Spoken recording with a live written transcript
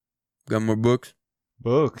Got more books?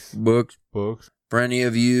 Books. For any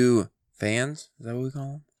of you fans, is that what we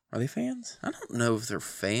call them? Are they fans? I don't know if they're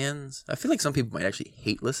fans. I feel like some people might actually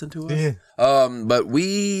hate listen to us. Yeah. But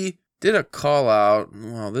we did a call out.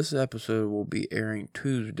 Well, this episode will be airing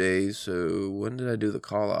Tuesday. So when did I do the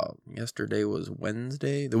call out? Yesterday was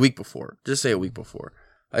Wednesday? The week before. Just say a week before.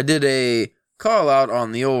 I did a call out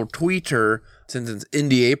on the old Twitter since it's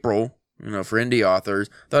Indie April, for indie authors.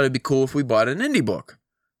 Thought it'd be cool if we bought an indie book.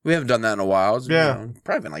 We haven't done that in a while. It's,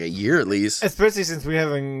 probably been like a year at least. Especially since we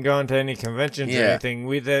haven't gone to any conventions or anything.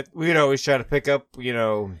 We'd always try to pick up,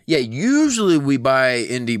 Yeah, usually we buy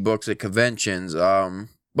indie books at conventions.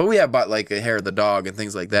 But we have bought like a Hair of the Dog and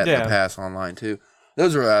things like that in the past online too.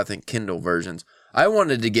 Those are, I think, Kindle versions. I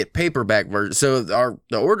wanted to get paperback versions. So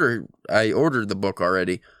I ordered the book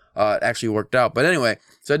already. It actually worked out. But anyway,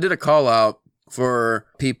 so I did a call out for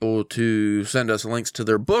people to send us links to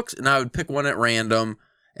their books, and I would pick one at random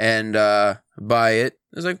and buy it.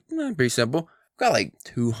 It was like pretty simple. Got like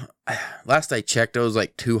last I checked, it was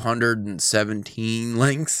like 217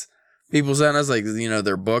 links. People sent us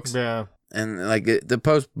their books. Yeah. And the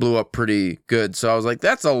post blew up pretty good. So I was like,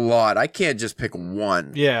 that's a lot. I can't just pick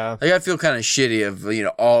one. Yeah. I feel kind of shitty of,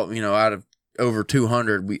 out of over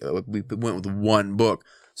 200, we went with one book.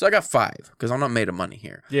 So I got 5 because I'm not made of money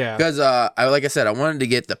here. Yeah. Because like I said, I wanted to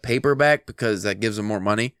get the paperback because that gives them more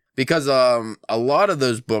money. Because a lot of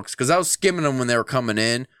those books, because I was skimming them when they were coming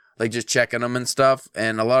in, like just checking them and stuff.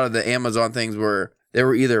 And a lot of the Amazon things were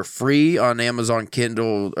either free on Amazon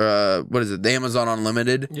Kindle, the Amazon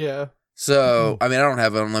Unlimited. Yeah. So, I don't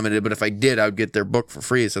have unlimited, but if I did, I would get their book for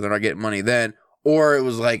free, so they're not getting money then. Or it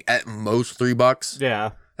was like at most $3.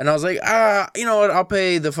 Yeah. And I was like, you know what? I'll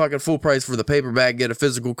pay the fucking full price for the paperback, get a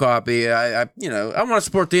physical copy. I want to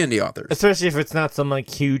support the indie authors. Especially if it's not some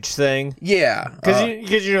huge thing. Yeah.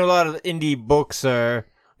 Because a lot of the indie books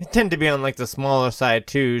tend to be on the smaller side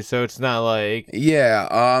too, so it's not like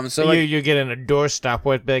so you're getting a doorstop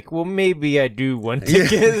with well, maybe I do want to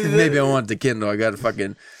get maybe I want the Kindle. I got a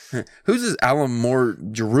fucking who's this Alan Moore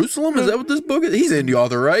Jerusalem? Is that what this book is? He's an indie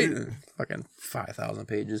author, right? Fucking 5,000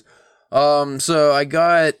 pages. So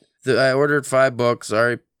I ordered 5 books. I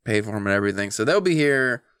already paid for them and everything. So they'll be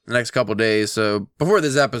here the next couple days. So before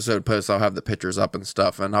this episode posts, I'll have the pictures up and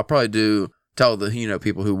stuff, and I'll probably tell the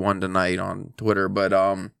people who won tonight on Twitter, but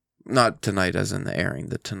not tonight as in the airing.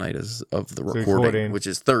 The tonight is of the recording, which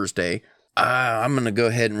is Thursday. I'm gonna go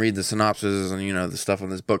ahead and read the synopsis and the stuff on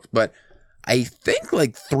this book, but I think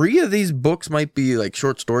 3 of these books might be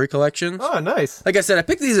short story collections. Oh, nice. Like I said, I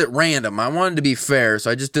picked these at random. I wanted to be fair, so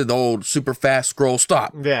I just did the old super fast scroll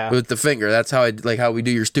stop with the finger. That's how how we do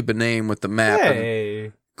your stupid name with the map. Hey.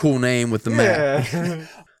 And cool name with the map.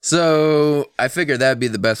 So I figured that'd be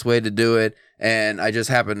the best way to do it. And I just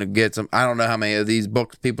happened to get some, I don't know how many of these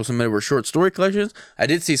books people submitted were short story collections. I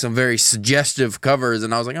did see some very suggestive covers,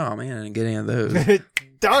 and I was like, oh man, I didn't get any of those.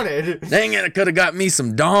 Darn it. Dang it, I could have got me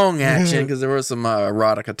some dong action because there were some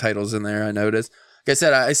erotica titles in there, I noticed. Like I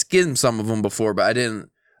said, I skimmed some of them before, but I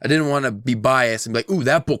didn't want to be biased and be like, ooh,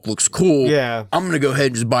 that book looks cool. Yeah. I'm going to go ahead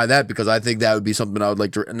and just buy that because I think that would be something I would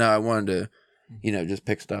like to. No, I wanted to, just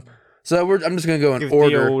pick stuff. So I'm just going to go in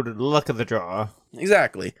order. The old luck of the draw.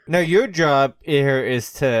 Exactly. Now, your job here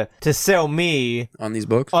is to sell me on these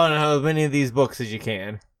books? On as many of these books as you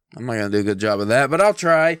can. I'm not going to do a good job of that, but I'll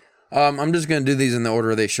try. I'm just going to do these in the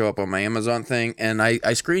order they show up on my Amazon thing, and I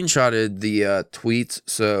screenshotted the tweets,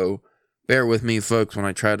 so bear with me, folks, when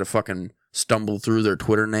I try to fucking stumble through their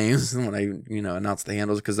Twitter names when I, announce the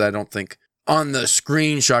handles, because I don't think on the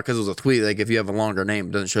screenshot, because it was a tweet, if you have a longer name,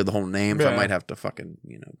 it doesn't show the whole name, so I might have to fucking,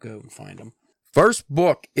 go and find them. First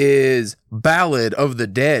book is Ballad of the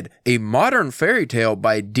Dead, a modern fairy tale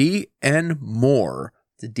by D.N. Moore.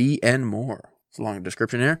 It's D.N. Moore. It's a long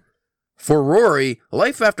description here. For Rory,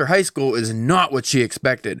 life after high school is not what she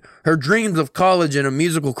expected. Her dreams of college and a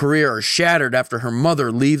musical career are shattered after her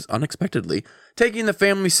mother leaves unexpectedly, taking the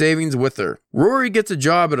family savings with her. Rory gets a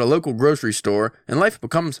job at a local grocery store, and life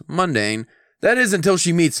becomes mundane. That is until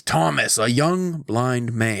she meets Thomas, a young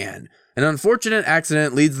blind man. An unfortunate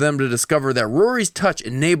accident leads them to discover that Rory's touch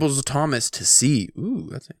enables Thomas to see. Ooh,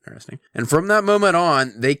 that's interesting. And from that moment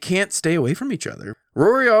on, they can't stay away from each other.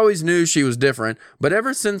 Rory always knew she was different, but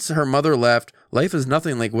ever since her mother left, life is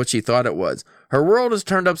nothing like what she thought it was. Her world is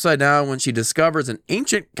turned upside down when she discovers an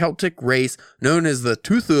ancient Celtic race known as the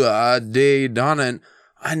Tuatha De Danann.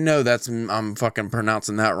 I know I'm fucking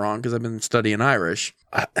pronouncing that wrong because I've been studying Irish.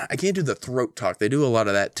 I can't do the throat talk. They do a lot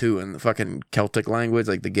of that too in the fucking Celtic language,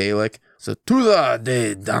 like the Gaelic. So Tuatha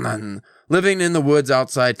De Danann, living in the woods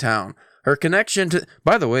outside town. Her connection to,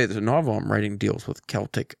 by the way, the novel I'm writing deals with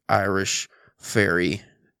Celtic, Irish, fairy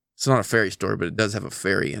It's not a fairy story, but it does have a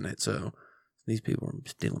fairy in it. So these people are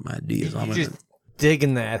stealing my ideas. You just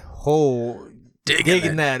digging that hole.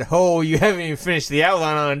 Digging that hole. You haven't even finished the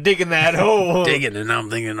outline on digging that hole. Digging, and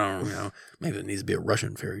I'm thinking, maybe it needs to be a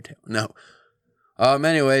Russian fairy tale. No.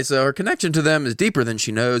 Anyway, so her connection to them is deeper than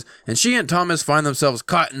she knows, and she and Thomas find themselves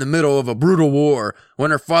caught in the middle of a brutal war.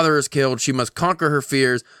 When her father is killed, she must conquer her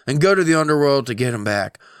fears and go to the underworld to get him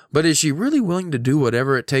back. But is she really willing to do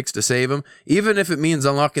whatever it takes to save him, even if it means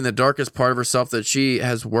unlocking the darkest part of herself that she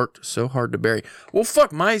has worked so hard to bury? Well,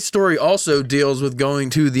 fuck, my story also deals with going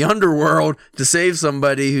to the underworld to save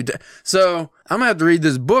somebody who... So, I'm gonna have to read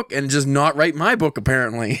this book and just not write my book,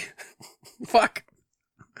 apparently. Fuck.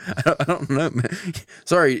 I don't know, man.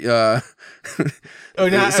 Sorry, sorry,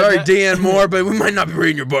 Dan Moore, but we might not be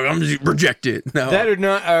reading your book. I'm just reject it. No, that or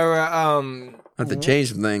not. I have to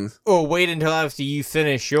change some things. Or wait until after you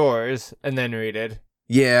finish yours and then read it.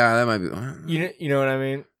 Yeah, that might be. You know what I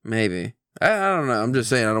mean? Maybe. I don't know. I'm just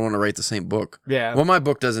saying I don't want to write the same book. Yeah. Well, my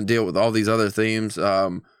book doesn't deal with all these other themes.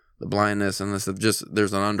 The blindness and this. Just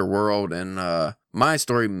there's an underworld, and my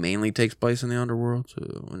story mainly takes place in the underworld,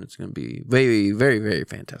 so and it's going to be very, very, very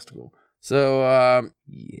fantastical. So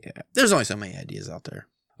yeah, there's only so many ideas out there.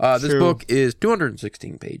 This book is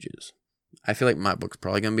 216 pages. I feel like my book's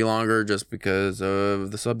probably going to be longer just because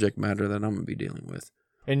of the subject matter that I'm going to be dealing with.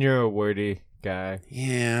 And you're a wordy guy.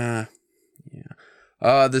 Yeah.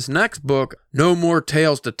 This next book, No More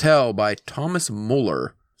Tales to Tell by Thomas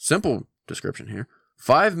Muller. Simple description here.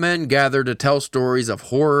 5 men gather to tell stories of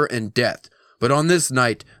horror and death, but on this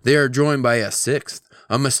night, they are joined by a 6th,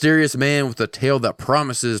 a mysterious man with a tale that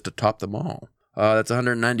promises to top them all. That's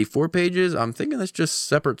 194 pages. I'm thinking that's just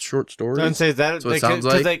separate short stories. Don't say that. That's what it sounds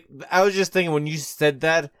like. I was just thinking when you said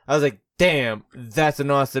that, I was like, damn, that's an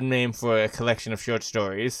awesome name for a collection of short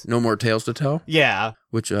stories. No More Tales to Tell? Yeah.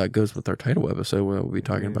 Which goes with our title episode we'll be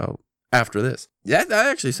talking about after this. That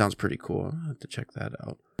actually sounds pretty cool. I'll have to check that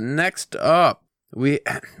out. Next up,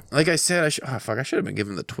 like I said, I should have been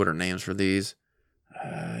given the Twitter names for these.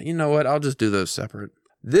 You know what? I'll just do those separate.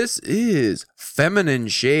 This is Feminine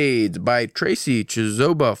Shades by Tracy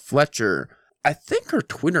Chizoba Fletcher. I think her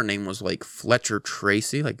Twitter name was like Fletcher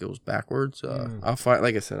Tracy, like it was backwards. I'll find,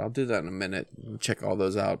 like I said, I'll do that in a minute. Check all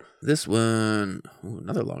those out. This one,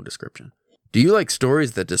 another long description. Do you like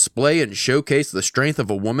stories that display and showcase the strength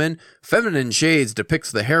of a woman? Feminine Shades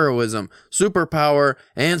depicts the heroism, superpower,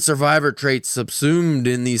 and survivor traits subsumed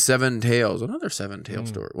in these 7 tales. Another 7-tale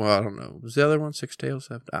story. Well, I don't know. Was the other one 6 tales?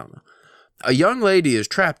 7? I don't know. A young lady is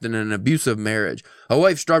trapped in an abusive marriage. A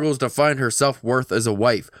wife struggles to find her self-worth as a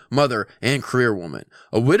wife, mother, and career woman.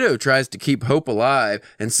 A widow tries to keep hope alive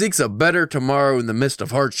and seeks a better tomorrow in the midst of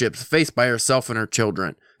hardships faced by herself and her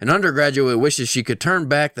children. An undergraduate wishes she could turn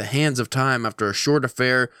back the hands of time after a short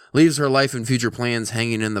affair leaves her life and future plans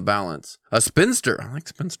hanging in the balance. A spinster. I like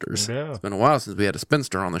spinsters. Yeah. It's been a while since we had a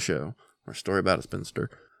spinster on the show. Or a story about a spinster.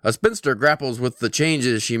 A spinster grapples with the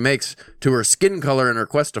changes she makes to her skin color in her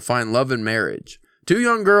quest to find love and marriage. 2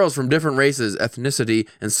 young girls from different races, ethnicity,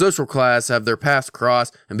 and social class have their paths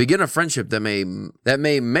cross and begin a friendship that may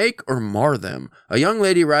make or mar them. A young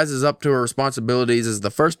lady rises up to her responsibilities as the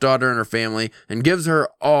first daughter in her family and gives her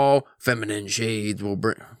all feminine shades will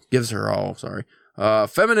bring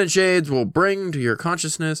to your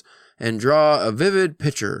consciousness and draw a vivid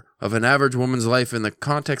picture of an average woman's life in the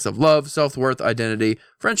context of love, self-worth, identity,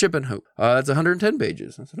 friendship, and hope. That's 110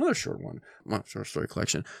 pages. That's another short one. Well, short story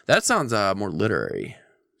collection. That sounds more literary.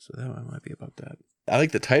 So that one might be about that. I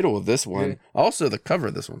like the title of this one. Yeah. Also, the cover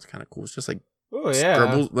of this one's kind of cool. It's just like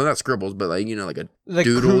scribbles. Well, not scribbles, but like, like a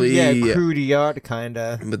doodly. Crude art, kind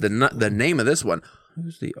of. But the name of this one,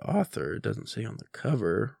 who's the author? It doesn't say on the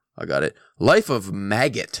cover. I got it. Life of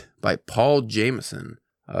Maggot by Paul Jameson.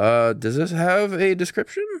 Does this have a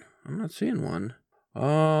description? I'm not seeing one.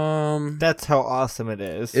 That's how awesome it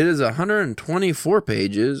is. It is 124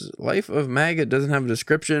 pages. Life of Maggot doesn't have a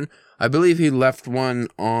description. I believe he left one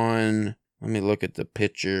on... Let me look at the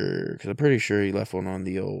picture, because I'm pretty sure he left one on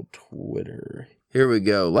the old Twitter. Here we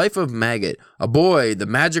go. Life of Maggot. A boy, the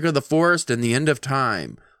magic of the forest, and the end of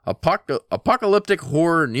time. Apocalyptic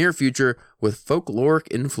horror near future with folkloric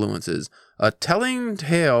influences. A telling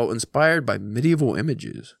tale inspired by medieval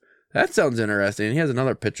images. That sounds interesting. He has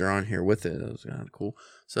another picture on here with it. That was kind of cool.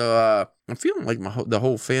 So I'm feeling like the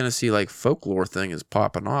whole fantasy like folklore thing is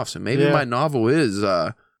popping off. So maybe my novel is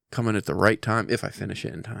coming at the right time if I finish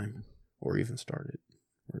it in time, or even start it,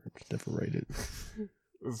 or never write it.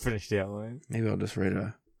 Finish the outline. Maybe I'll just write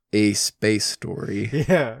a space story.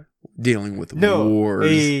 Yeah. Dealing with wars.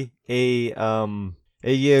 It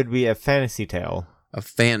would be a fantasy tale. A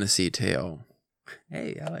fantasy tale.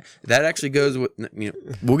 Hey, that actually goes with,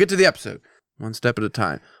 we'll get to the episode one step at a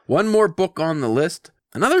time. One more book on the list,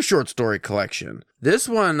 another short story collection. This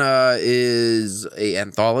one is a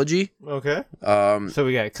anthology. Okay. So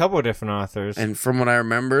we got a couple of different authors. And from what I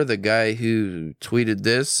remember, the guy who tweeted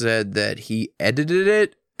this said that he edited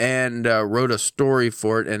it and wrote a story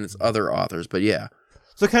for it and it's other authors. But yeah.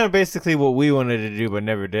 So kind of basically what we wanted to do but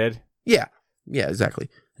never did. Yeah. Yeah, exactly.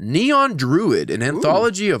 Neon Druid, an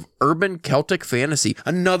anthology of urban Celtic fantasy.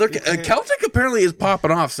 Another Celtic apparently is popping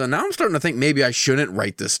off. So now I'm starting to think maybe I shouldn't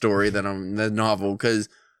write this story the novel, because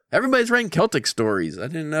everybody's writing Celtic stories. I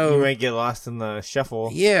didn't know. You might get lost in the shuffle.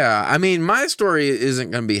 Yeah, I mean, my story isn't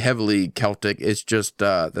going to be heavily Celtic. It's just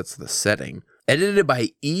that's the setting. Edited by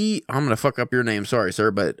I'm going to fuck up your name. Sorry, sir,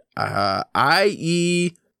 but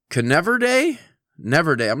I.E. Neverday.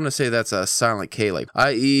 Neverday. I'm going to say that's a silent K, like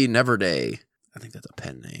I.E. Neverday. I think that's a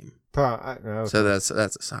pen name. Okay. So that's a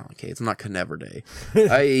silent K. It's not Neverday.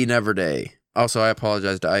 I.E. Neverday. Also, I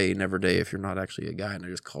apologize to I.E. Neverday if you're not actually a guy and I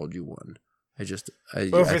just called you one.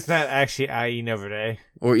 Or if it's not actually I.E. Neverday.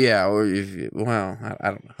 Or yeah, or if I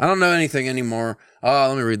don't know. I don't know anything anymore.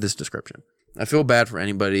 Let me read this description. I feel bad for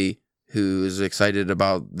anybody who is excited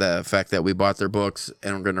about the fact that we bought their books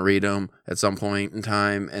and we're going to read them at some point in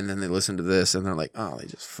time, and then they listen to this and they're like, oh, they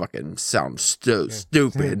just fucking sound so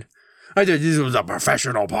stupid. I thought this was a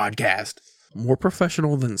professional podcast. More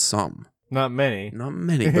professional than some. Not many. Not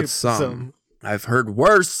many, but some. I've heard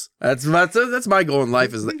worse. That's my goal in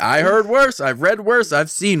life. Is I heard worse. I've read worse.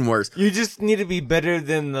 I've seen worse. You just need to be better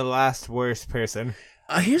than the last worst person.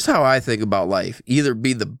 Here's how I think about life. Either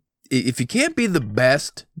if you can't be the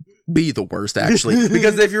best, be the worst, actually.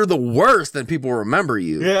 Because if you're the worst, then people will remember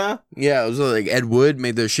you. Yeah. Yeah, it was like Ed Wood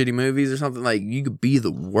made those shitty movies or something. Like, you could be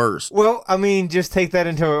the worst. Well, I mean, just take that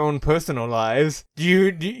into our own personal lives. Do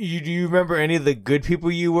you remember any of the good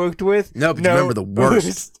people you worked with? No, but you remember the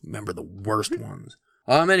worst. Remember the worst ones.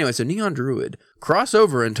 Anyway, so Neon Druid. Cross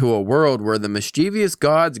over into a world where the mischievous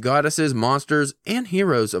gods, goddesses, monsters, and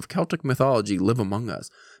heroes of Celtic mythology live among us.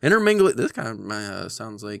 Intermingling. This kind of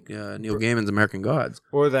sounds like Neil Gaiman's American Gods.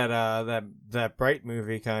 Or that Bright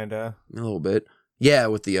movie, kind of. A little bit. Yeah,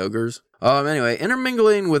 with the ogres. Anyway,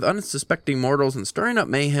 intermingling with unsuspecting mortals and stirring up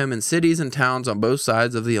mayhem in cities and towns on both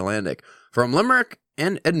sides of the Atlantic. From Limerick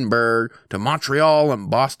and Edinburgh to Montreal and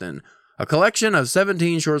Boston. A collection of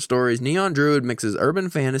 17 short stories, Neon Druid mixes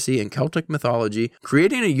urban fantasy and Celtic mythology,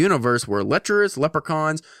 creating a universe where lecherous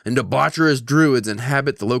leprechauns and debaucherous druids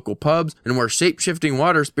inhabit the local pubs, and where shape-shifting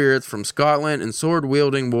water spirits from Scotland and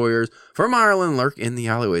sword-wielding warriors from Ireland lurk in the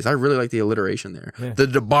alleyways. I really like the alliteration there. Yeah. The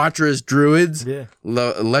debaucherous druids,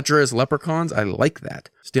 lecherous leprechauns, I like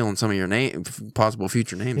that. Stealing some of your possible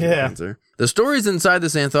future names. Yeah. The stories inside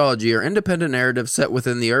this anthology are independent narratives set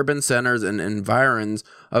within the urban centers and environs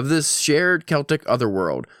of this shared Celtic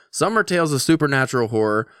otherworld. Some are tales of supernatural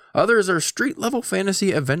horror, others are street-level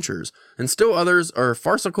fantasy adventures, and still others are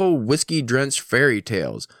farcical, whiskey-drenched fairy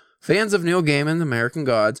tales. Fans of Neil Gaiman's American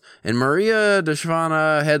Gods and Maria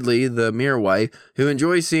Deshvana Headley, the Mere Wife, who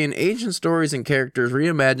enjoy seeing ancient stories and characters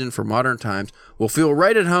reimagined for modern times, will feel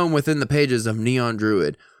right at home within the pages of Neon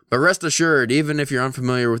Druid. But rest assured, even if you're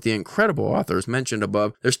unfamiliar with the incredible authors mentioned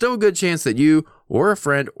above, there's still a good chance that you, or a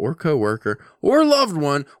friend, or coworker, or loved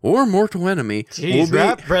one, or mortal enemy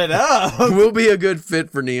will be a good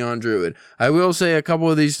fit for Neon Druid. I will say a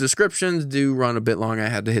couple of these descriptions do run a bit long. I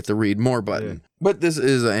had to hit the read more button. Yeah. But this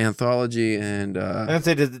is an anthology, and I'd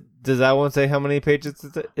say, does that one say how many pages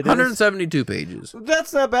it is? 172 pages.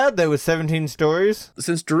 That's not bad, though, with 17 stories.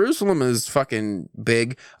 Since Jerusalem is fucking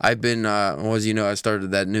big, I've been, as you know, I started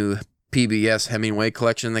that new PBS Hemingway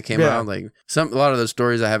collection that came out. Like a lot of those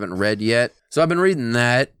stories I haven't read yet. So I've been reading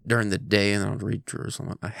that during the day, and then I'll read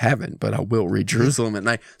Jerusalem. I haven't, but I will read Jerusalem at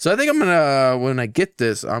night. So I think I'm gonna, when I get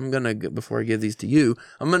this, before I give these to you,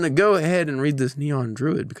 I'm gonna go ahead and read this Neon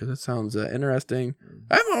Druid because that sounds interesting.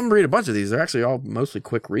 I'm gonna read a bunch of these. They're actually all mostly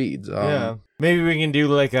quick reads. Maybe we can do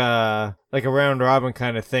like a round robin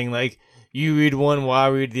kind of thing. Like you read one while I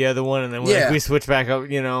read the other one, and then we switch back up.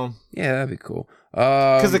 You know? Yeah, that'd be cool.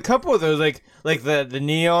 Because a couple of those, like the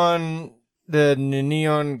neon. The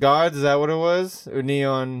Neon Gods, is that what it was? Or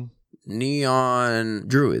Neon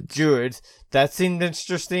Druids. That seemed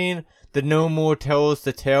interesting. The No More Tales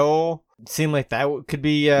to Tell seemed like that could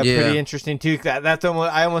be pretty interesting too. That's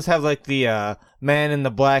almost, I almost have like the Man in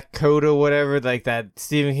the Black Coat or whatever, like that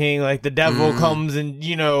Stephen King, like the devil comes and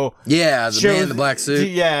the Man in the black suit.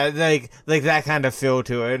 Yeah, like that kind of feel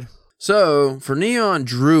to it. So, for Neon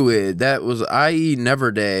Druid, that was I.E.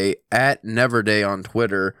 Neverday, at Neverday on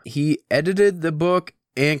Twitter. He edited the book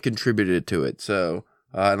and contributed to it. So,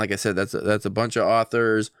 And like I said, that's a bunch of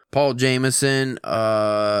authors. Paul Jameson,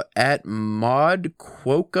 at Mod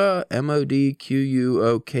Quokka,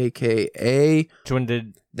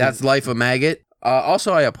 MODQUOKKA. That's Life of Maggot.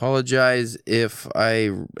 Also, I apologize if I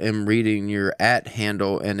am reading your @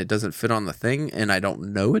 handle and it doesn't fit on the thing, and I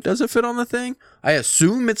don't know it doesn't fit on the thing. I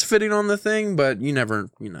assume it's fitting on the thing, but you never,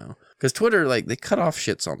 Because Twitter, like, they cut off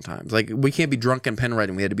shit sometimes. Like, we can't be drunken pen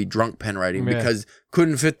writing. We had to be drunk pen writing because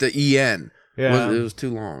couldn't fit the EN. Yeah. It was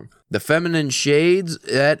too long. The Feminine Shades,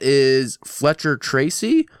 that is Fletcher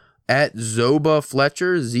Tracy at Zoba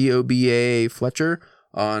Fletcher, ZOBA Fletcher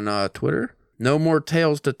on Twitter. No More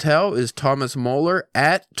Tales to Tell is Thomas Moeller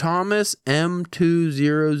at Thomas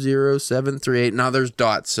M200738. Now there's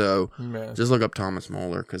dots, so just look up Thomas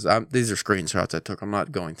Moeller because these are screenshots I took. I'm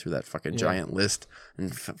not going through that fucking giant list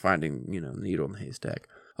and finding, needle in the haystack.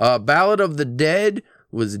 Ballad of the Dead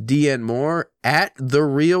was DN Moore at The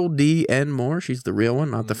Real DN Moore. She's the real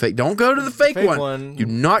one, not the fake. Don't go to the fake one. Do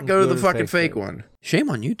not go to the fucking fake one.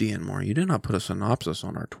 Shame on you, DN Moore. You did not put a synopsis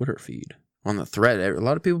on our Twitter feed. On the thread, a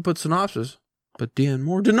lot of people put synopsis. But DN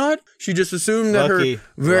Moore did not. She just assumed that her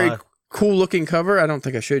very cool looking cover, I don't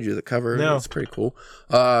think I showed you the cover. No. It's pretty cool.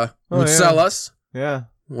 Would sell us. Yeah.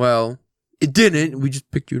 Well, it didn't. We just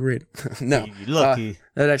picked you to read. No. Lucky.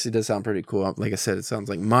 That actually does sound pretty cool. Like I said, it sounds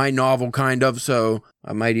like my novel kind of, so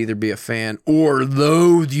I might either be a fan or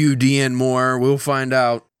loathe you, DN Moore. We'll find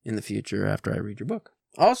out in the future after I read your book.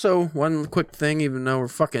 Also, one quick thing, even though we're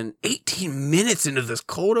fucking 18 minutes into this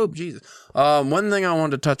cold open, Jesus. One thing I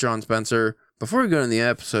wanted to touch on, Spencer, before we go into the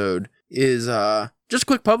episode, is just a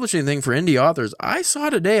quick publishing thing for indie authors. I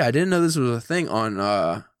saw today, I didn't know this was a thing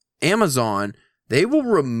on Amazon. They will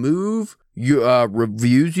remove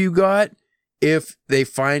reviews you got if they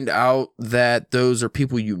find out that those are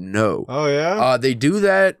people you know. Oh, yeah? They do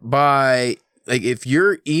that by, like, if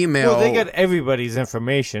your email... Well, they got everybody's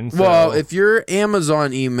information. So. Well, if your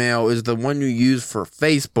Amazon email is the one you use for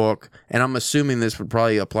Facebook, and I'm assuming this would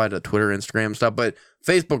probably apply to Twitter, Instagram stuff, but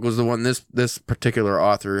Facebook was the one this particular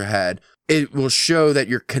author had. It will show that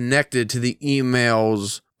you're connected to the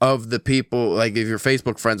emails of the people, like if you're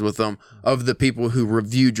Facebook friends with them, of the people who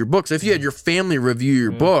reviewed your books. If you had your family review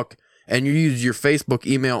your book and you use your Facebook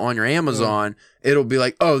email on your Amazon, it'll be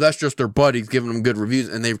like, oh, that's just their buddies giving them good reviews,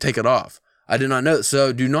 and they take it off. I did not know.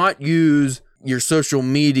 So do not use your social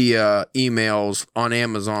media emails on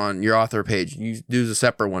Amazon, your author page. You use a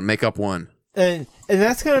separate one. Make up one. And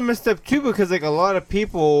that's kind of messed up too, because like a lot of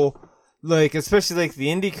people, like especially like the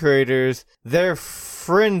indie creators, they're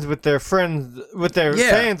friends with their fans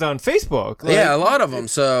on Facebook. Like, yeah, a lot of them.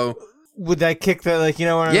 So would that kick that? Like, you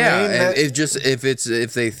know what I mean? Yeah, it just if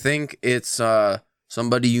they think it's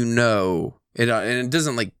somebody you know, and it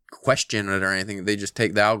doesn't like question it or anything. They just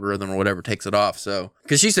take the algorithm or whatever, takes it off. So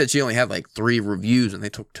because she said she only had like 3 reviews and they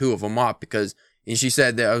took 2 of them off because, and she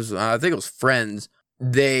said that I think it was friends.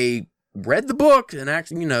 They read the book and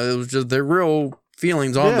actually, it was just their real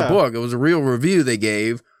feelings on the book. It was a real review they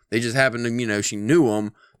gave. They just happened to, she knew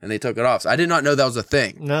them and they took it off. So I did not know that was a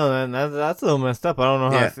thing. No, that's a little messed up. I don't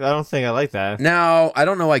know how. I don't think I like that. Now, I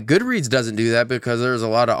don't know why Goodreads doesn't do that, because there's a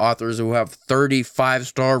lot of authors who have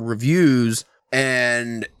 35-star reviews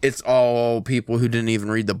and it's all people who didn't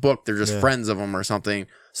even read the book. They're just friends of them or something.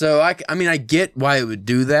 So I get why it would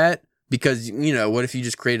do that. Because, what if you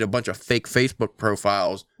just created a bunch of fake Facebook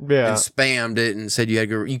profiles and spammed it and said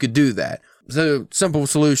you could do that. So, simple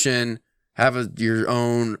solution, have your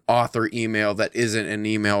own author email that isn't an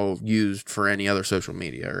email used for any other social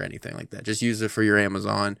media or anything like that. Just use it for your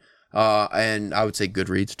Amazon. And I would say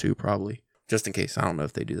Goodreads too, probably. Just in case. I don't know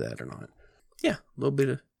if they do that or not. Yeah, a little bit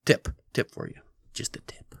of tip for you. Just a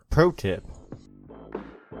tip. Pro tip.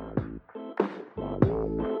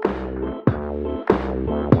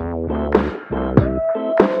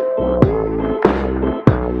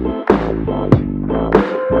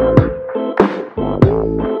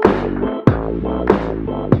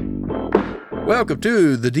 Welcome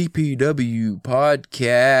to the DPW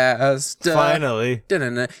podcast. Finally.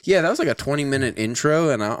 Yeah, that was like a 20-minute intro,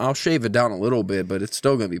 and I'll shave it down a little bit, but it's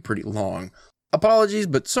still going to be pretty long. Apologies,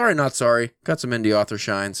 but sorry, not sorry. Got some indie author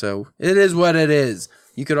shine, so it is what it is.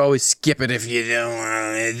 You could always skip it if you don't want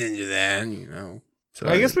to listen to that, So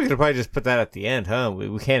I guess we could probably just put that at the end, huh?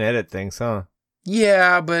 We can't edit things, huh?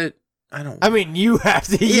 Yeah, but I don't. I mean, you have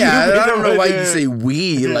to. Yeah, I don't know why you say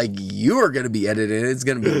we. Like, you are going to be editing. It's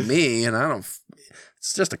going to be me, and I don't.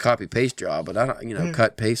 It's just a copy paste job, but I don't.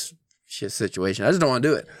 Cut, paste, shit situation. I just don't want to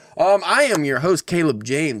do it. I am your host, Caleb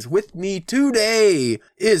James. With me today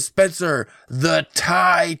is Spencer, the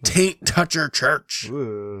Thai Taint Toucher Church.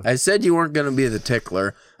 Ooh. I said you weren't going to be the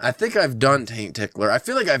tickler. I think I've done Taint Tickler. I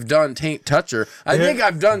feel like I've done Taint Toucher. I think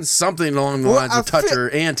I've done something along the lines of Toucher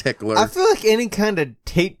and Tickler. I feel like any kind of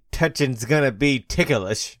taint touching's gonna be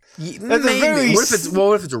ticklish. Maybe. What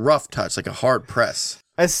if it's a rough touch, like a hard press?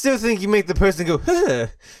 I still think you make the person go, huh.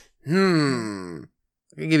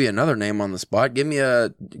 I can give you another name on the spot. Give me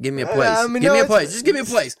a place. Give me a place. Just give me a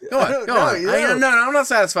place. Go on. I'm not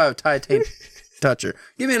satisfied with Thai Taint Toucher.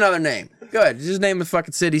 Give me another name. Go ahead. Just name a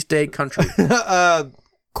fucking city, state, country.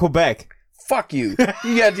 Quebec. Fuck you.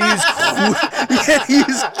 You got to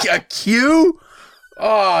use a Q?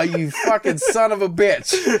 Oh, you fucking son of a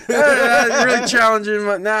bitch. That's really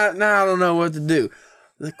challenging. Now I don't know what to do.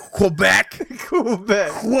 Quebec.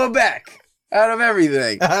 Out of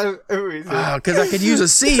everything. Because I could use a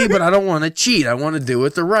C, but I don't want to cheat. I want to do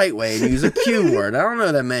it the right way and use a Q word. I don't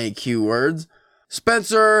know that many Q words.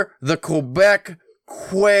 Spencer, the Quebec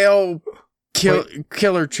Quail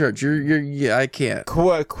Killer Church. I can't.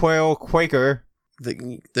 Quail Quaker.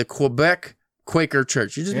 The Quebec Quaker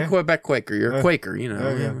Church. You just be Quebec Quaker. You're a Quaker, you know.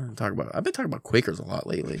 I've been talking about Quakers a lot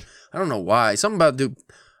lately. I don't know why. I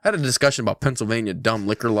had a discussion about Pennsylvania dumb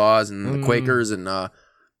liquor laws and the Quakers and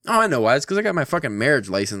I know why. It's because I got my fucking marriage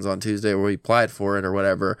license on Tuesday where we applied for it or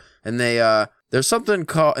whatever. And there's something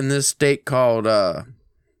called in this state called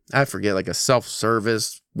I forget, like a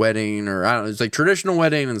self-service wedding or I don't know. It's like traditional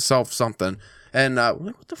wedding and self-something. And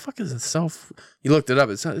what the fuck is a self? You looked it up.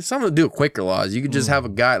 It's something to do with Quaker laws. You could just have a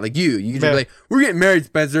guy like you. You could just be like, we're getting married,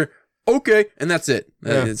 Spencer. Okay, and that's it.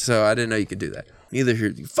 Yeah. So I didn't know you could do that. Neither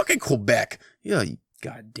here. Fucking Quebec. Yeah, you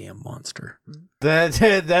goddamn monster.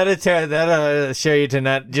 That'll show you to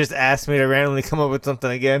not just ask me to randomly come up with something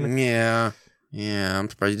again. Yeah. I'm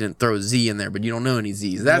surprised you didn't throw a Z in there, but you don't know any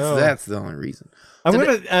Z's. That's the only reason. I'm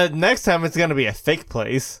gonna next time it's gonna be a fake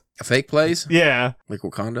place. A fake place? Yeah. Like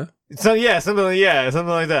Wakanda? Something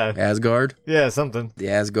like that. Asgard? Yeah, something. The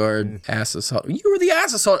Asgard ass assault. You were the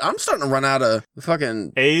ass assault. I'm starting to run out of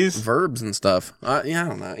fucking A's? Verbs and stuff. I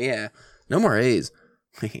don't know. Yeah. No more A's.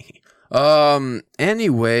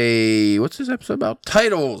 Anyway, what's this episode about?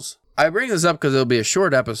 Titles. I bring this up because it'll be a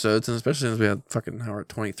short episode, and especially since we had fucking hour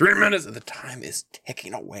 23 minutes and the time is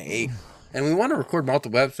ticking away. And we want to record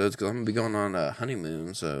multiple episodes because I'm going to be going on a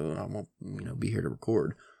honeymoon, so I won't be here to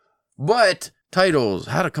record. But titles,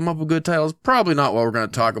 how to come up with good titles, probably not what we're going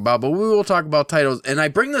to talk about, but we will talk about titles. And I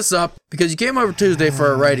bring this up because you came over Tuesday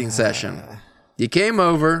for a writing session. You came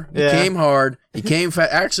over, you came hard, you came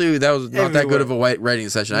fast. Actually, that was not that good of a writing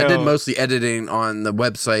session. No. I did mostly editing on the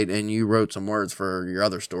website, and you wrote some words for your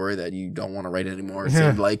other story that you don't want to write anymore, it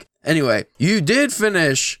seemed like. Anyway, you did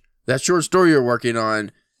finish that short story you're working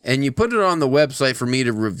on, and you put it on the website for me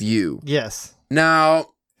to review. Yes.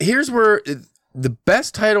 Now, here's where the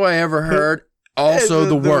best title I ever heard, also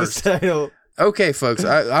the worst. Title. Okay, folks,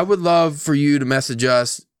 I would love for you to message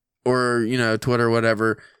us or, Twitter,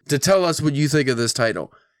 whatever, to tell us what you think of this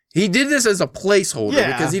title. He did this as a placeholder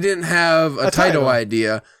because he didn't have a title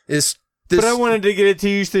idea. But I wanted to get it to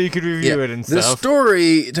you so you could review it and stuff. The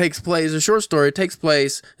short story takes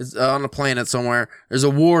place on a planet somewhere. There's a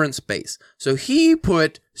war in space. So he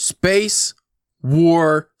put Space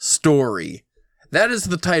War Story. That is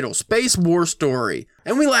the title, Space War Story.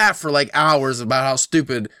 And we laughed for like hours about how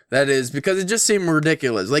stupid that is because it just seemed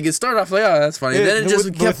ridiculous. Like it started off like, oh, that's funny. Then it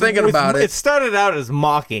just kept thinking about it. It started out as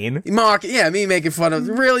mocking. Me making fun of,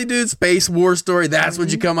 really, dude, Space War Story, that's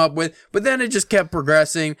what you come up with. But then it just kept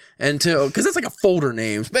progressing until, because it's like a folder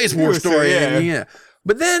name, Space War Story. Yeah.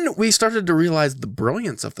 But then we started to realize the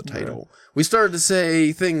brilliance of the title. Yeah. We started to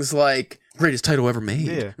say things like, greatest title ever made.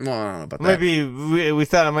 Yeah. Well, I don't know about that. Maybe we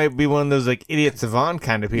thought it might be one of those like idiot savant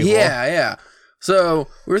kind of people. Yeah. So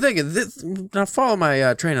we were thinking, now follow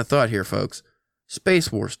my train of thought here, folks.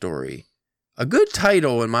 Space War Story. A good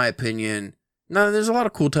title, in my opinion. Now, there's a lot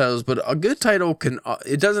of cool titles, but a good title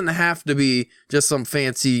it doesn't have to be just some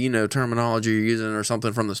fancy, terminology you're using or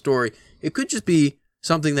something from the story. It could just be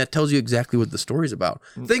something that tells you exactly what the story's about.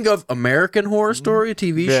 Think of American Horror Story, a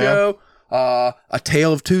TV show. A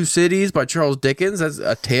Tale of Two Cities by Charles Dickens. That's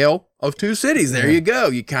a Tale of Two Cities. There you go.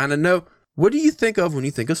 You kind of know. What do you think of when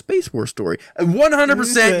you think of Space War Story?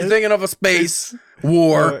 100% you're thinking of a space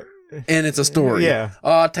war, and it's a story. Yeah.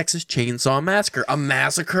 Texas Chainsaw Massacre.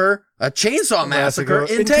 A chainsaw massacre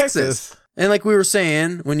in Texas. And like we were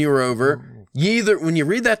saying when you were over, when you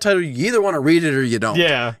read that title, you either want to read it or you don't.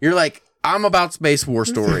 Yeah. You're like, I'm about Space War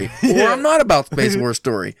Story, or I'm not about Space War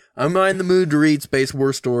Story. I'm not in the mood to read Space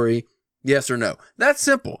War Story. Yes or no. That's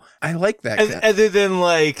simple. I like that. Other than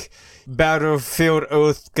like Battlefield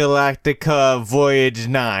Earth Galactica Voyage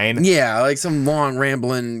 9. Yeah, like some long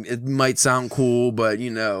rambling, it might sound cool, but,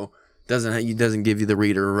 doesn't give you the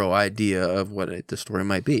reader a real idea of what the story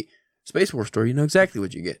might be. Space War Story, you know exactly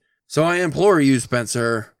what you get. So I implore you,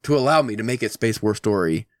 Spencer, to allow me to make it Space War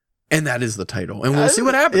Story, and that is the title. And we'll see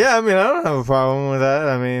what happens. Yeah, I mean, I don't have a problem with that.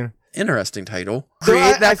 I mean... Interesting title.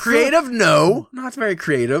 So Creative? No. Not very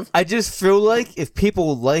creative. I just feel like if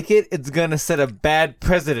people like it, it's going to set a bad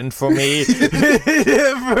precedent for me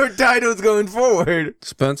for titles going forward.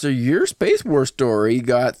 Spencer, your Space War Story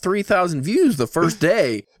got 3,000 views the first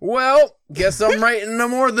day. Well, guess I'm writing no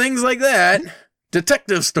more things like that.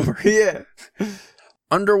 Detective story. Yeah.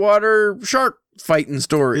 Underwater shark fighting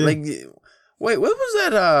story. Yeah. Like, wait, what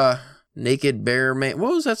was that, Naked Bear Man?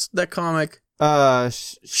 What was that comic?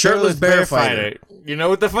 Shirtless Bear Fighter. You know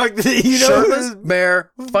what the fuck? Shirtless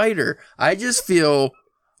Bear Fighter. I just feel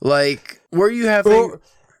like where you have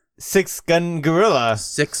Six-gun gorilla.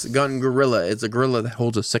 Six-gun gorilla. It's a gorilla that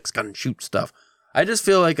holds a 6-gun shoot stuff. I just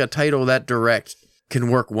feel like a title that direct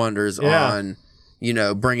can work wonders on,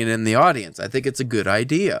 bringing in the audience. I think it's a good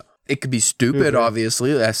idea. It could be stupid,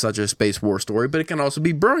 obviously, as such a Space War story, but it can also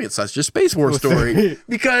be brilliant, such a Space War story.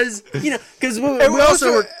 Because we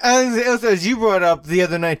also as you brought up the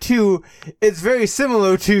other night, too, it's very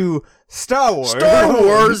similar to Star Wars. Star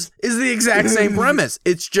Wars is the exact same premise.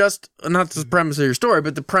 It's just, not the premise of your story,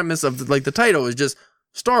 but the premise of, the title is just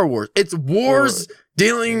Star Wars. It's wars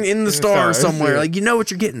dealing in the stars somewhere. Like, you know what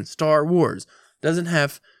you're getting. Star Wars. Doesn't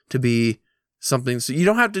have to be something, so you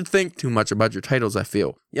don't have to think too much about your titles, I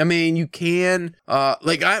feel. I mean, you can,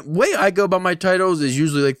 way I go by my titles is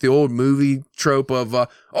usually like the old movie trope of,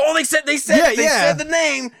 they said the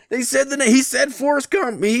name. They said the name. He said Forrest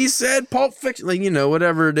Gump. He said Pulp Fiction. Like,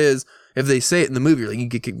 whatever it is. If they say it in the movie, like, you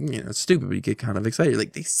get, it's stupid, but you get kind of excited.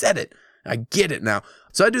 Like, they said it. I get it now.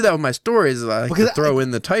 So I do that with my stories. I like to throw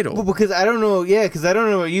in the title. Well, because I don't know, because I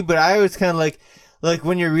don't know about you, but I always kind of like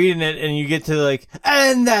when you're reading it and you get to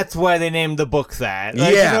and that's why they named the book that. You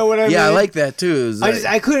know what I mean? Yeah, I like that too.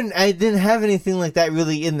 I didn't have anything like that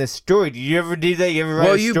really in the story. Did you ever do that? You ever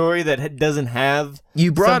write a story that doesn't have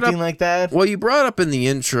something like that? Well, you brought up in the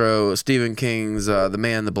intro Stephen King's The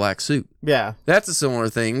Man in the Black Suit. Yeah. That's a similar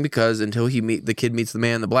thing because until the kid meets the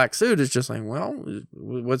man in the black suit, it's just like, well,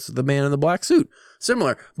 what's the man in the black suit?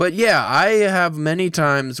 Similar. But yeah, I have many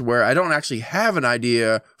times where I don't actually have an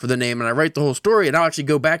idea for the name and I write the whole story and I'll actually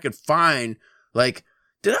go back and find, did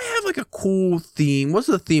I have a cool theme? What's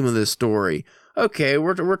the theme of this story? Okay,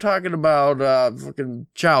 we're talking about fucking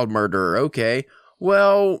child murder. Okay,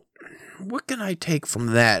 well, what can I take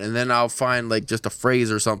from that? And then I'll find just a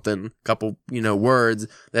phrase or something, a couple, words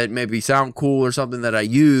that maybe sound cool or something that I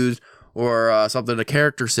used or something a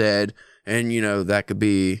character said. And, that could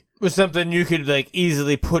be... With something you could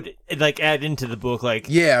easily put add into the book,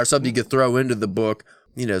 or something you could throw into the book.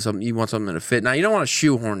 Something you want something to fit. Now you don't want to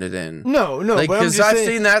shoehorn it in. No, because I've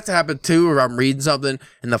seen that happen too. Where I'm reading something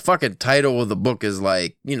and the fucking title of the book is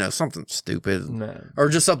something stupid, or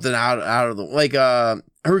just something out of the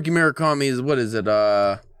Haruki Murakami's what is it?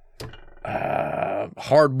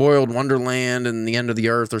 Hard Boiled Wonderland and the End of the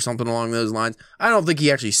Earth or something along those lines. I don't think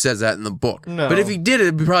he actually says that in the book. No. But if he did it,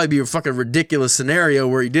 it'd probably be a fucking ridiculous scenario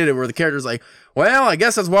where he did it, where the character's like, well, I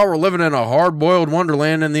guess that's why we're living in a hard boiled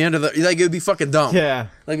wonderland and the end of the... it would be fucking dumb. Yeah.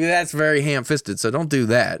 That's very ham-fisted, so don't do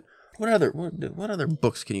that. What other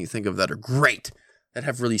books can you think of that are great, that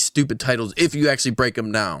have really stupid titles if you actually break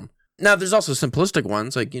them down? Now, there's also simplistic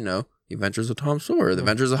ones, The Adventures of Tom Sawyer, The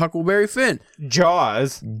Adventures of Huckleberry Finn.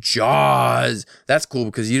 Jaws. That's cool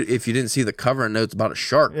because if you didn't see the cover and notes about a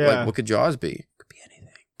shark, what could Jaws be? Could be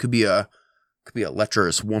anything. Could be a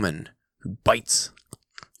lecherous woman who bites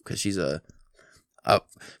because she's a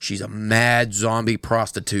mad zombie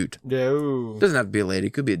prostitute. No. Doesn't have to be a lady.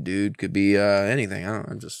 Could be a dude. Could be anything. I don't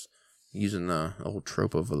know. I'm just using the old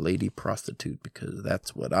trope of a lady prostitute because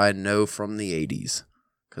that's what I know from the 80s.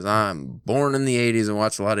 Because I'm born in the 80s and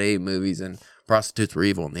watched a lot of 80s movies, and prostitutes were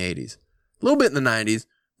evil in the 80s. A little bit in the 90s,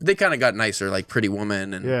 but they kind of got nicer, like Pretty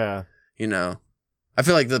Woman. And, I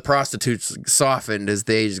feel like the prostitutes softened as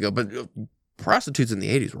the ages go, but prostitutes in the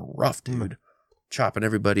 80s were rough, dude. Chopping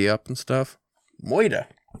everybody up and stuff. Moida.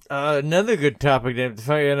 Another good topic,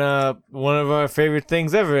 one of our favorite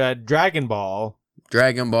things ever, Dragon Ball.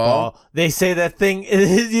 Dragon Ball. They say that thing,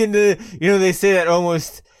 they say that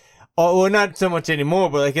almost... well, not so much anymore,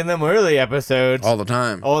 but in them early episodes. All the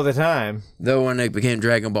time. Though when it became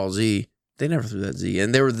Dragon Ball Z, they never threw that Z.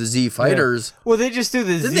 And they were the Z Fighters. Yeah. Well, they just threw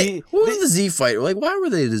the Z. What was the Z Fighter? Why were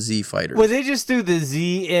they the Z Fighters? Well, they just threw the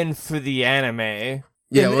Z in for the anime.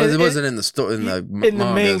 Yeah, it wasn't in the story. In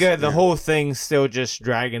the manga, the whole thing's still just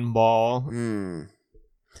Dragon Ball.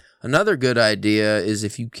 Another good idea is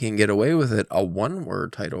if you can get away with it, a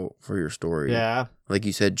one-word title for your story. Yeah. Like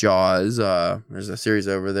you said, Jaws. There's a series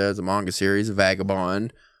over there. There's a manga series,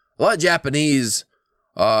 Vagabond. A lot of Japanese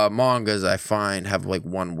mangas I find have like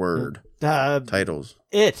one-word titles.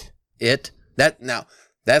 It.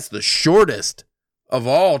 That's the shortest of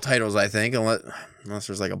all titles, I think, unless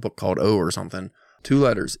there's like a book called O or something. 2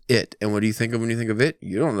 letters, It. And what do you think of when you think of it?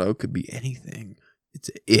 You don't know. It could be anything.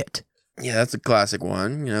 It's It. Yeah, that's a classic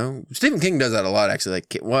one. You know, Stephen King does that a lot, actually.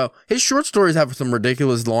 Like, well, his short stories have some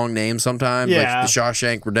ridiculous long names sometimes. Yeah. Like the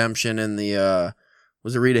Shawshank Redemption and the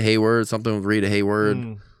was it Rita Hayworth? Something with Rita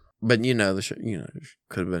Hayworth. But you know,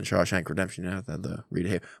 could have been Shawshank Redemption. You know, the Rita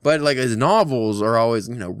Hayworth. But like his novels are always,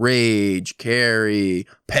 Rage, Carrie,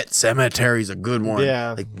 Pet Sematary is a good one.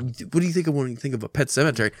 Yeah. Like, what do you think of when you think of a Pet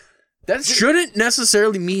Sematary? That shouldn't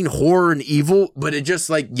necessarily mean horror and evil, but it just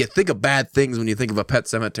like you think of bad things when you think of a Pet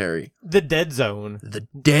Cemetery. The Dead Zone. The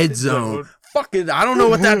Dead Zone. Fuck it. I don't know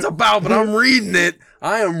what that's about, but I'm reading it.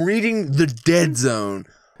 I am reading The Dead Zone.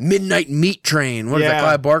 Midnight Meat Train. What is that,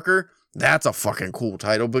 Clive Barker? That's a fucking cool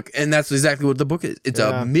title book, and that's exactly what the book is. It's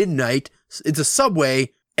a midnight. It's a subway,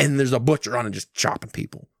 and there's a butcher on it just chopping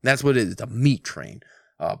people. That's what it is. It's a meat train.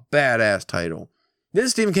 A badass title.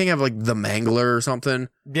 Didn't Stephen King have like The Mangler or something?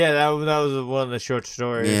 Yeah, that was one of the short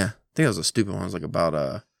stories. Yeah, I think that was a stupid one. It was like about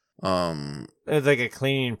it was like a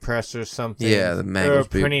cleaning press or something. Yeah, the Mangler. Or a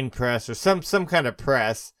printing press or some kind of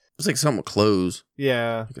press. It's like something with clothes.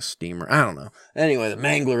 Yeah. Like a steamer. I don't know. Anyway, The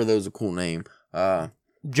Mangler, that was a cool name.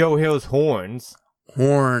 Joe Hill's Horns.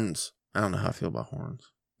 Horns. I don't know how I feel about horns.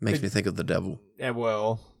 Makes me think of the devil. Yeah,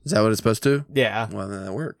 well. Is that what it's supposed to? Yeah. Well, then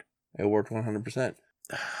that worked. It worked 100%.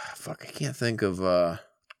 Fuck, I can't think of...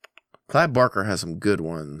 Clive Barker has some good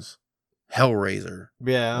ones. Hellraiser.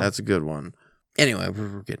 Yeah. That's a good one. Anyway,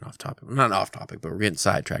 we're getting off topic. Not off topic, but we're getting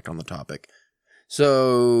sidetracked on the topic.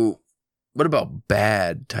 So, what about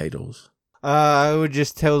bad titles? I would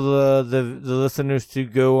just tell the listeners to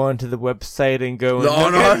go onto the website and go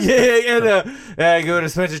go to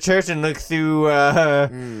Spencer Church and look through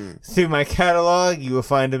through my catalog. You will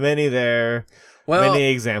find many there. Well, many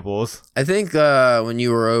examples. I think when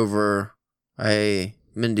you were over,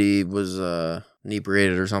 Mindy was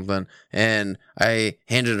inebriated or something, and I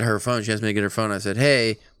handed her phone. She asked me to get her phone. I said,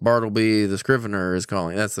 "Hey, Bartleby the Scrivener is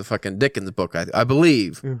calling." That's the fucking Dickens book, I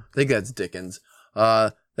believe. I think that's Dickens.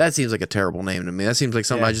 That seems like a terrible name to me. That seems like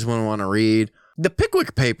something I just wouldn't want to read. The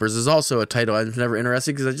Pickwick Papers is also a title I was never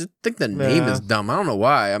interested because I just think the name is dumb. I don't know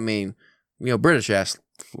why. I mean, British ass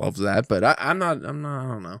loves that, but I'm not, I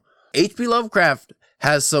don't know. H.P. Lovecraft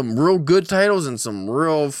has some real good titles and some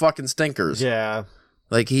real fucking stinkers. Yeah.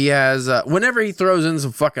 Like he has, whenever he throws in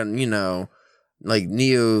some fucking, like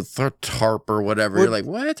Neo-Tharp or whatever, you're like,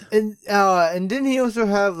 what? And didn't he also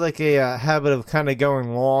have like a habit of kind of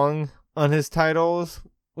going long on his titles?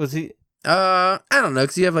 Was he? I don't know,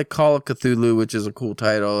 because you have like Call of Cthulhu, which is a cool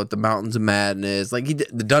title. The Mountains of Madness, like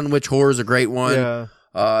the Dunwich Horror is a great one. Yeah.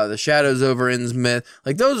 The Shadows over Innsmouth,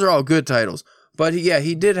 like those are all good titles. But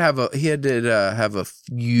he did have a few.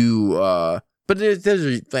 But those are,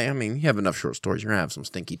 you have enough short stories. You're gonna have some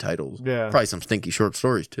stinky titles. Yeah. Probably some stinky short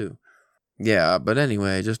stories too. Yeah, but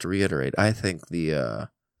anyway, just to reiterate, I think the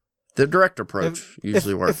direct approach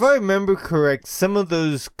usually works. If I remember correct, some of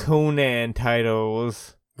those Conan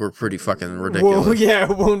titles were pretty fucking ridiculous. Well, yeah,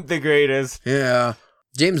 weren't the greatest. Yeah.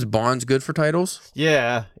 James Bond's good for titles.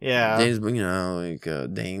 Yeah. James, like a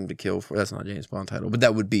Dame to Kill For. That's not a James Bond title, but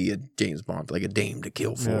that would be a James Bond, like a Dame to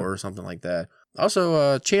Kill For or something like that.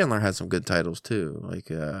 Also, Chandler had some good titles too. Like,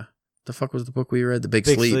 the fuck was the book we read? The Big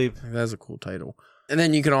Sleep. That's a cool title. And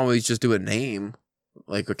then you can always just do a name,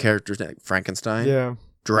 like a character's name, Frankenstein. Yeah.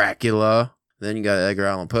 Dracula. Then you got Edgar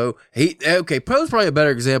Allan Poe. Poe's probably a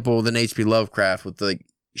better example than H.P. Lovecraft with like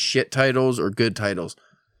shit titles or good titles.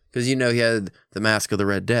 Because, he had The Mask of the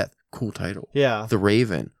Red Death. Cool title. Yeah. The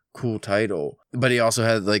Raven. Cool title. But he also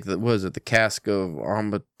had, like, the Cask of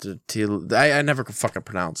Armatatil. I never could fucking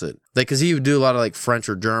pronounce it. Like, because he would do a lot of, like, French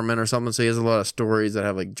or German or something. So he has a lot of stories that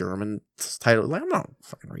have, like, German titles. Like, I'm not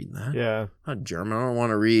fucking reading that. Yeah. I'm not German. I don't want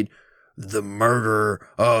to read The Murder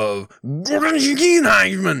of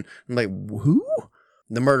Guggenheim. I'm like, who?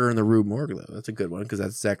 The Murder in the Rue Morgue, though. That's a good one because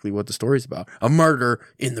that's exactly what the story's about. A murder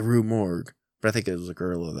in the Rue Morgue. But I think it was a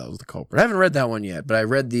girl that was the culprit. I haven't read that one yet, but I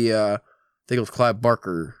read I think it was Clive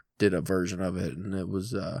Barker did a version of it, and it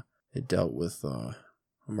was, it dealt with a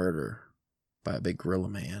murder by a big gorilla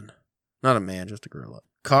man. Not a man, just a gorilla.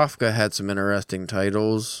 Kafka had some interesting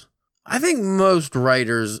titles. I think most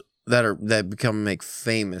writers that become make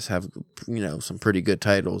famous have some pretty good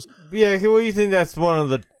titles. Yeah, well, you think that's one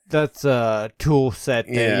of that's a tool set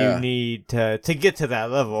that you need to get to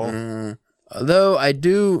that level. Though I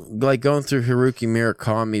do like going through Haruki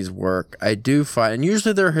Murakami's work, I do find, and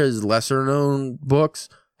usually they're his lesser known books,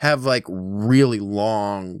 have like really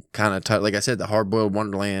long kind of title. Like I said, the Hard-Boiled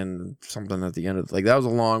Wonderland, something at the end of like that was a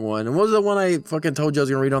long one. And what was the one I fucking told you I was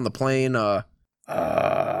gonna read on the plane?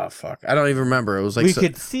 Fuck, I don't even remember. It was like we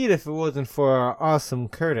could see it if it wasn't for our awesome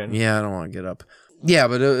curtain. Yeah, I don't want to get up. Yeah,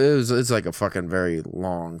 but it's like a fucking very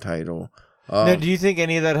long title. Now, do you think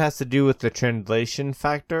any of that has to do with the translation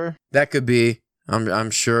factor? That could be.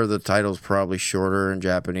 I'm sure the title's probably shorter in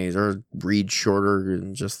Japanese, or read shorter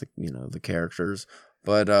than just the characters.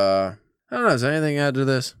 But I don't know. Is there anything add to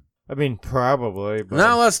this? I mean, probably. But...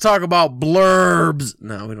 Now let's talk about blurbs.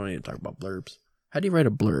 No, we don't need to talk about blurbs. How do you write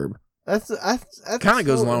a blurb? That's kind of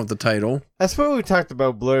goes along with the title. I swear we talked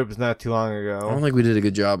about blurbs not too long ago. I don't think we did a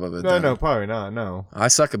good job of it. No, probably not. No, I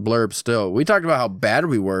suck at blurbs still. We talked about how bad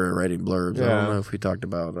we were at writing blurbs. Yeah. I don't know if we talked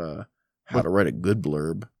about how to write a good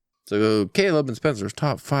blurb. So Caleb and Spencer's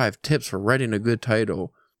top 5 tips for writing a good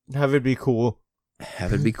title. Have it be cool.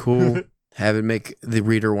 Have it be cool. Have it make the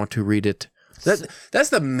reader want to read it. That's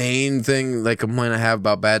the main thing, like, complaint I have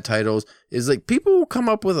about bad titles, is, like, people will come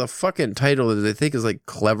up with a fucking title that they think is, like,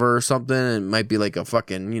 clever or something, and it might be, like, a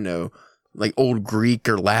fucking, like, old Greek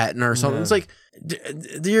or Latin or something. Yeah. It's like,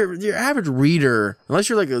 your average reader, unless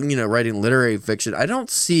you're, like, writing literary fiction, I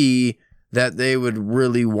don't see that they would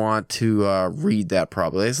really want to read that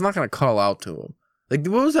probably. It's not going to call out to them. Like,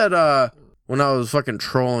 what was that, when I was fucking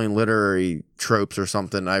trolling literary tropes or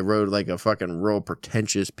something, I wrote, like, a fucking real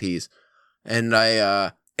pretentious piece. And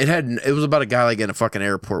it was about a guy like in a fucking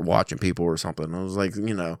airport watching people or something. It was like,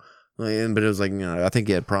 but it was like, I think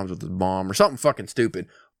he had problems with his mom or something fucking stupid.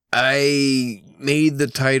 I made the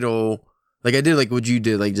title, like I did like what you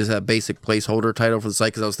did, like just a basic placeholder title for the site,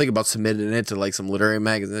 because I was thinking about submitting it to like some literary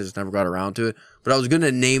magazine. I just never got around to it. But I was going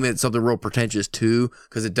to name it something real pretentious too,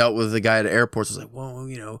 because it dealt with the guy at airports. It was like,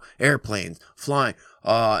 well, airplanes, flying.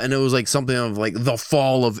 And it was like something of like the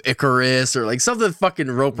fall of Icarus or like something fucking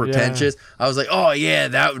real pretentious. Yeah. I was like, oh yeah,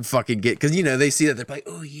 that would fucking get, because they see that, they're like,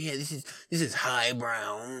 oh yeah, this is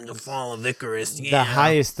highbrow, the fall of Icarus. Yeah. The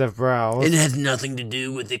highest of brows. It has nothing to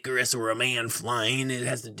do with Icarus or a man flying. It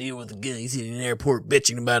has to do with a guy sitting in an airport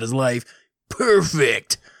bitching about his life.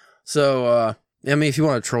 Perfect. So if you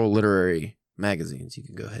want to troll literary magazines, you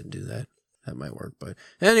can go ahead and do that. That might work. But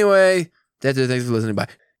anyway, that's it. Thanks for listening. Bye.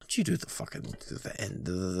 You do the fucking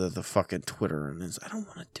the fucking Twitter and this. I don't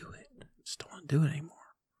want to do it. I just don't want to do it anymore.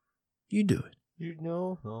 You do it.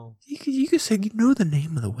 No. You could say the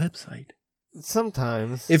name of the website.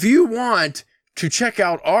 Sometimes. If you want to check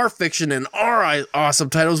out our fiction and our awesome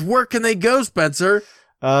titles, where can they go, Spencer?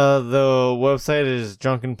 The website is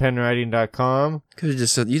drunkenpenwriting.com. Could have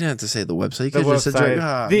just said, you didn't have to say the website. You could have just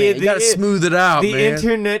said, you gotta smooth it out, the man.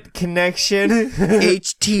 internet connection.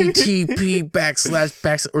 http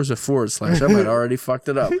or is it // I might have already fucked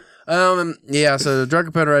it up. So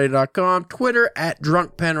drunkenpenwriting.com, Twitter at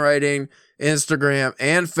drunkpenwriting, Instagram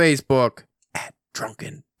and Facebook at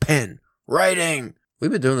drunkenpenwriting.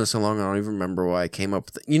 We've been doing this so long, I don't even remember why I came up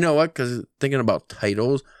with it. You know what? Because thinking about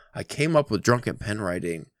titles, I came up with Drunken Pen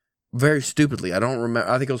Writing very stupidly. I don't remember.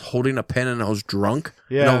 I think I was holding a pen and I was drunk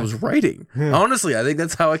and I was writing. Honestly, I think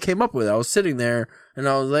that's how I came up with it. I was sitting there and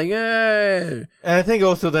I was like, hey. And I think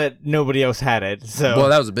also that nobody else had it. So. Well,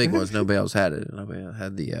 that was a big one. Nobody else had it. Nobody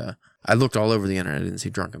had the, I looked all over the internet. I didn't see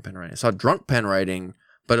Drunken Pen Writing. I saw Drunk Pen Writing,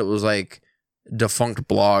 but it was like defunct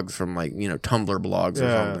blogs from like, Tumblr blogs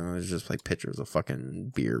or something. It was just like pictures of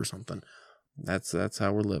fucking beer or something. That's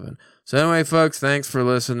how we're living. So anyway, folks, thanks for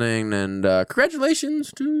listening, and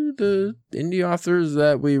congratulations to the indie authors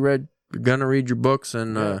that we read. We're gonna read your books,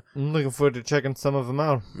 and I'm looking forward to checking some of them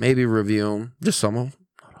out. Maybe review them, just some of them,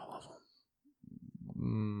 not all of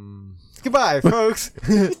them. Goodbye, folks.